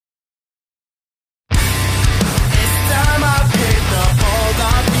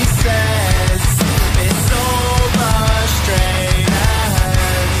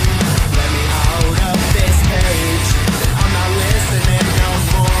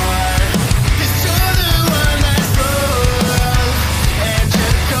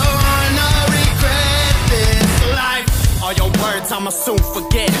soon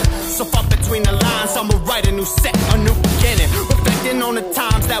forget. So far between the lines, I'ma write a new set, a new beginning. Reflecting on the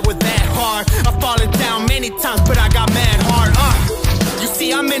times that were that hard. I've fallen down many times, but I got mad hard. You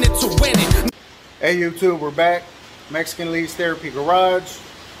see, I'm in it to win it. Hey YouTube, we're back. Mexican Leads Therapy Garage.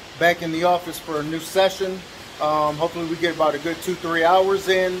 Back in the office for a new session. Hopefully we get about a good 2-3 hours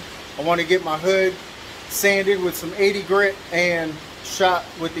in. I want to get my hood sanded with some 80 grit and shot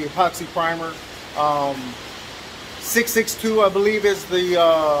with the epoxy primer. 662 I believe is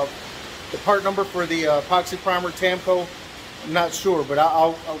the part number for the epoxy primer, Tamco. I'm not sure, but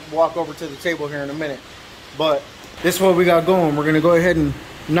I'll walk over to the table here in a minute. But this is what we got going. We're gonna go ahead and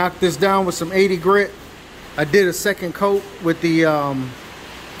knock this down with some 80 grit. I did a second coat with the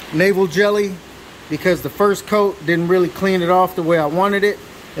naval jelly because the first coat didn't really clean it off the way I wanted it.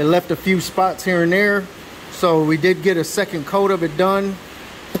 It left a few spots here and there. So we did get a second coat of it done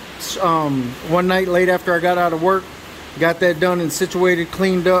one night late after I got out of work. Got that done and situated,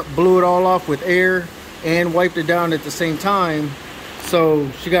 cleaned up, blew it all off with air and wiped it down at the same time. So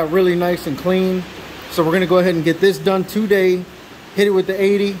she got really nice and clean. So we're gonna go ahead and get this done today, hit it with the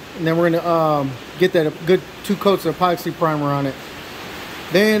 80, and then we're gonna get that a good 2 coats of epoxy primer on it.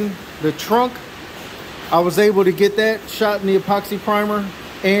 Then the trunk, I was able to get that shot in the epoxy primer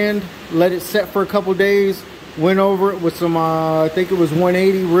and let it set for a couple days. Went over it with some, I think it was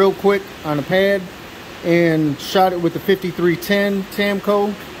 180 real quick on a pad, and shot it with the 5310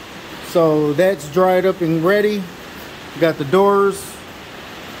 Tamco. So that's dried up and ready. Got the doors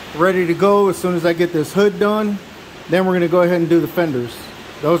ready to go as soon as I get this hood done. Then we're gonna go ahead and do the fenders.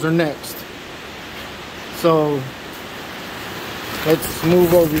 Those are next. So let's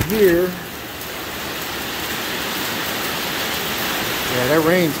move over here. Yeah, that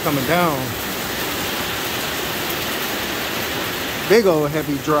rain's coming down. Big old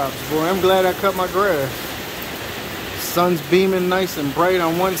heavy drops, boy. I'm glad I cut my grass. Sun's beaming nice and bright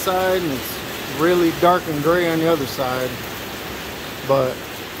on one side, and it's really dark and gray on the other side. But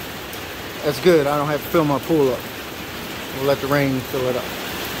that's good. I don't have to fill my pool up. We'll let the rain fill it up.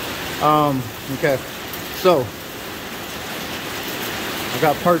 Okay. So I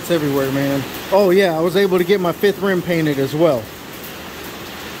got parts everywhere, man. Oh yeah, I was able to get my 5th rim painted as well.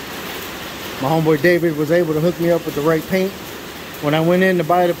 My homeboy David was able to hook me up with the right paint. When I went in to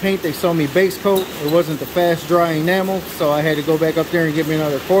buy the paint, they sold me base coat. It wasn't the fast dry enamel, so I had to go back up there and get me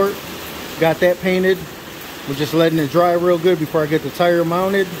another quart. Got that painted. We're just letting it dry real good before I get the tire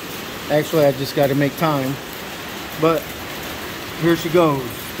mounted. Actually, I just got to make time. But here she goes.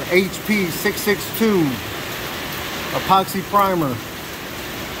 The HP 662 epoxy primer.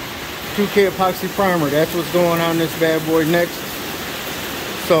 2K epoxy primer. That's what's going on this bad boy next.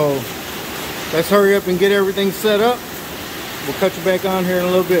 So let's hurry up and get everything set up. We'll cut you back on here in a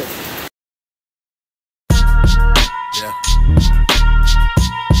little bit. Yeah.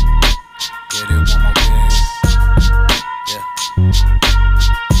 Get it one more bit. Yeah.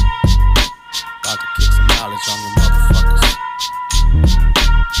 About to kick some knowledge on your motherfuckers.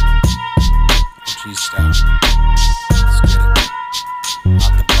 OG style. Let's get it.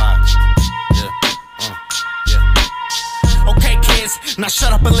 Out the box. Yeah. Yeah. Okay, kids, now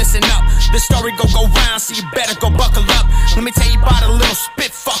shut up and listen up. This story go round, so you better go buckle up. Let me tell you about a little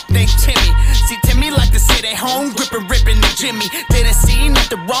spit fuck named Timmy. See, Timmy like to sit at home, ripping the Jimmy. Didn't see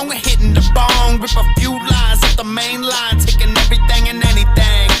nothing wrong with hitting the bong. Rip a few lines up the main line, taking everything and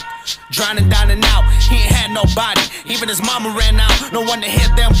anything. Drowning down and out, he ain't had nobody. Even his mama ran out, no one to hear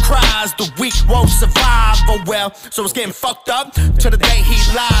them cries. The weak won't survive, oh well. So it's getting fucked up till the day he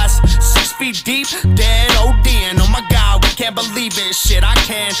lies. 6 feet deep, dead ODing. Oh my God, we can't believe it. Shit, I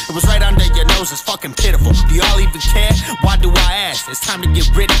can. It was right under your nose, it's fucking pitiful. Do y'all even care? Why do I ask? It's time to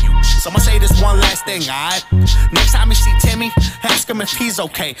get rid of you. So I'ma say this one last thing, alright? Next time you see Timmy, ask him if he's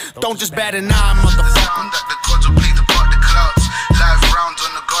okay. Don't just bat an eye, motherfucker. That the gods will play the part, the clouds. Live rounds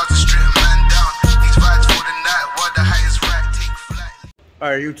on the guards to strip a man down. These vibes for the night, while the highest right take flight.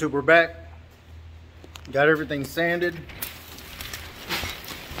 Alright YouTube, we're back. Got everything sanded.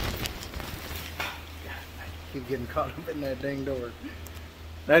 Keep getting caught up in that dang door.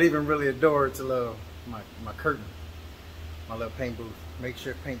 Not even really a door, it's a little, my curtain. My little paint booth,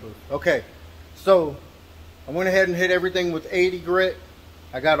 makeshift paint booth. Okay, so I went ahead and hit everything with 80 grit.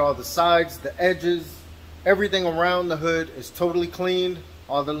 I got all the sides, the edges, everything around the hood is totally cleaned.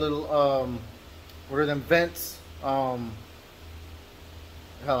 All the little, what are them, vents? Hell,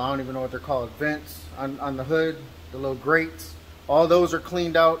 I don't even know what they're called. Vents on the hood, the little grates. All those are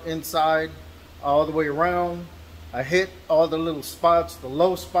cleaned out inside, all the way around. I hit all the little spots, the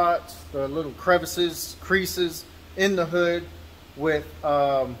low spots, the little crevices, creases in the hood with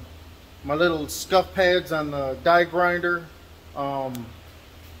my little scuff pads on the die grinder.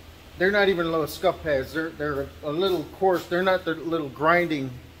 They're not even little scuff pads. They're a little coarse. They're not the little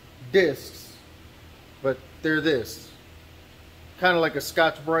grinding discs, but they're this. Kind of like a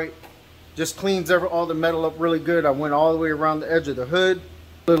Scotch-Brite. Just cleans all the metal up really good. I went all the way around the edge of the hood.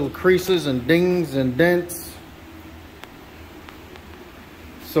 Little creases and dings and dents.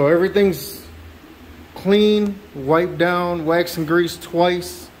 So everything's clean, wiped down, wax and grease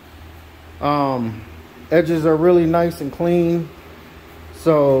twice. Edges are really nice and clean.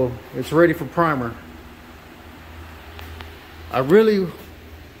 So it's ready for primer. I really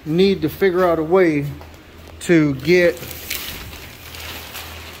need to figure out a way to get,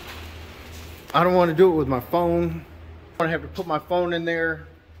 I don't want to do it with my phone. I have to put my phone in there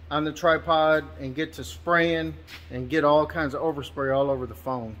on the tripod and get to spraying and get all kinds of overspray all over the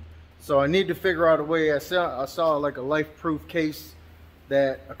phone. So I need to figure out a way. I saw like a LifeProof case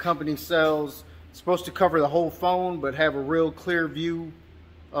that a company sells. It's supposed to cover the whole phone but have a real clear view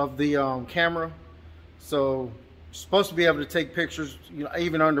of the camera. So you're supposed to be able to take pictures, you know,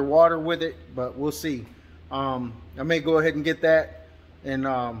 even underwater with it, but we'll see. I may go ahead and get that and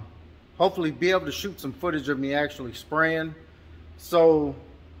hopefully be able to shoot some footage of me actually spraying. So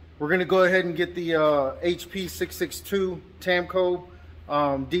we're gonna go ahead and get the HP 662 Tamco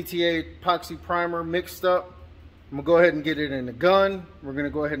DTA epoxy primer mixed up. I'm gonna go ahead and get it in the gun. We're gonna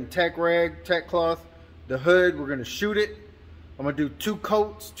go ahead and tack cloth the hood. We're gonna shoot it. I'm gonna do 2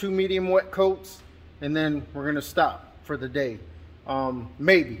 coats, 2 medium wet coats, and then we're gonna stop for the day.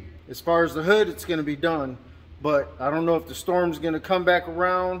 Maybe. As far as the hood, it's gonna be done, but I don't know if the storm's gonna come back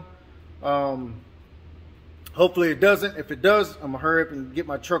around. Hopefully it doesn't. If it does, I'm gonna hurry up and get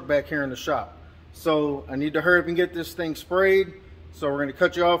my truck back here in the shop. So I need to hurry up and get this thing sprayed. So we're gonna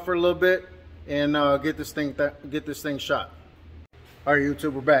cut you off for a little bit and get this thing shot. All right,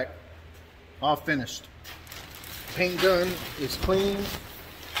 YouTube, we're back. All finished. Paint gun is clean.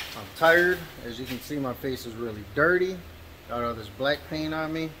 I'm tired. As you can see, my face is really dirty. Got all this black paint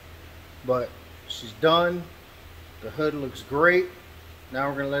on me, but she's done. The hood looks great. Now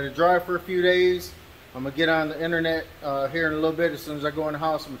we're gonna let it dry for a few days. I'm gonna get on the internet here in a little bit. As soon as I go in the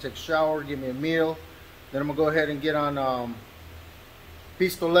house, I'm gonna take a shower, give me a meal. Then I'm gonna go ahead and get on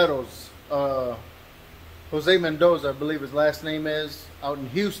Pistoleros. Jose Mendoza, I believe his last name is, out in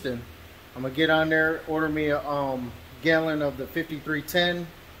Houston. I'm gonna get on there, order me a gallon of the 5310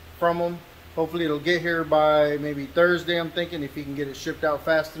 from him. Hopefully it'll get here by maybe Thursday, I'm thinking, if he can get it shipped out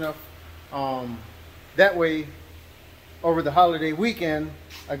fast enough. That way, over the holiday weekend,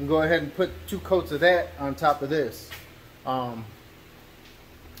 I can go ahead and put 2 coats of that on top of this. And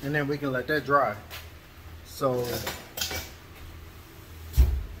then we can let that dry. So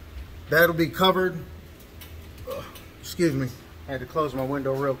that'll be covered. Excuse me, I had to close my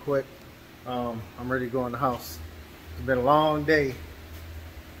window real quick. I'm ready to go in the house. It's been a long day,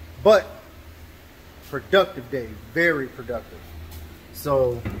 but productive day, very productive.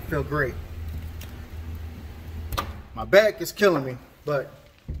 So I feel great. My back is killing me, but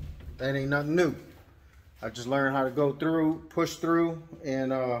that ain't nothing new. I just learned how to go through, push through,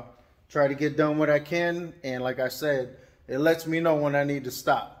 and try to get done what I can. And like I said, it lets me know when I need to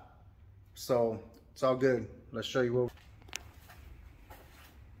stop. So it's all good. Let's show you what.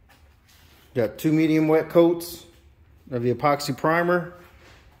 Got 2 medium wet coats of the epoxy primer.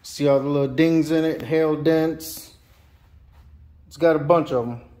 See all the little dings in it, hail dents. It's got a bunch of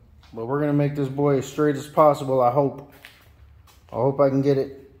them, but we're gonna make this boy as straight as possible. I hope I can get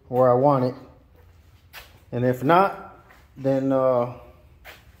it where I want it. And if not, then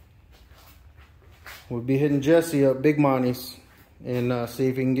we'll be hitting Jesse up, Big Monty's, and see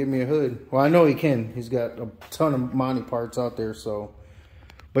if he can get me a hood. Well, I know he can. He's got a ton of Monty parts out there, so.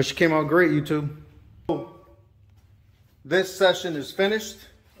 But she came out great, YouTube. This session is finished.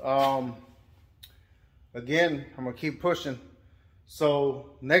 Again, I'm gonna keep pushing.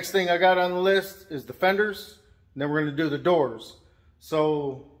 So next thing I got on the list is the fenders, and then we're gonna do the doors.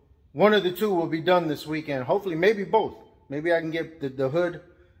 So one of the 2 will be done this weekend. Hopefully, maybe both. Maybe I can get the hood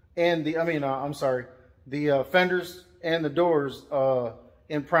and the, the fenders and the doors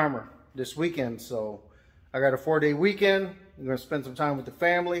in primer this weekend. So I got a 4-day weekend. I'm gonna spend some time with the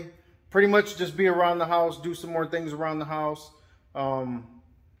family. Pretty much just be around the house, do some more things around the house,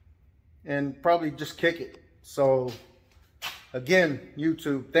 and probably just kick it. So again,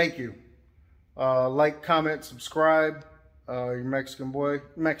 YouTube, thank you. Like, comment, subscribe. Your Mexican boy,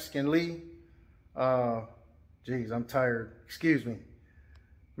 Mexican Lee. Geez, I'm tired. Excuse me.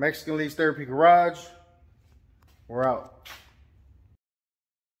 Mexican Lee's Therapy Garage. We're out.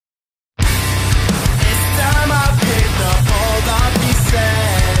 Time I picked up all the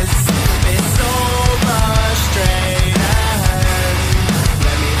pieces. It's so frustrating.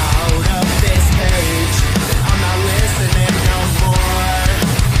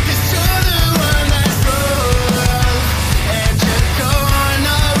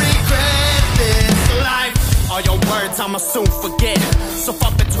 I'ma soon forget. So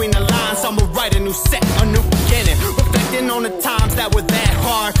fuck between the lines, I'ma write a new set, a new beginning. Reflecting on the times that were that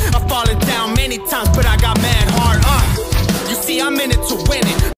hard. I've fallen down many times, but I got mad hard. You see, I'm in it to win it.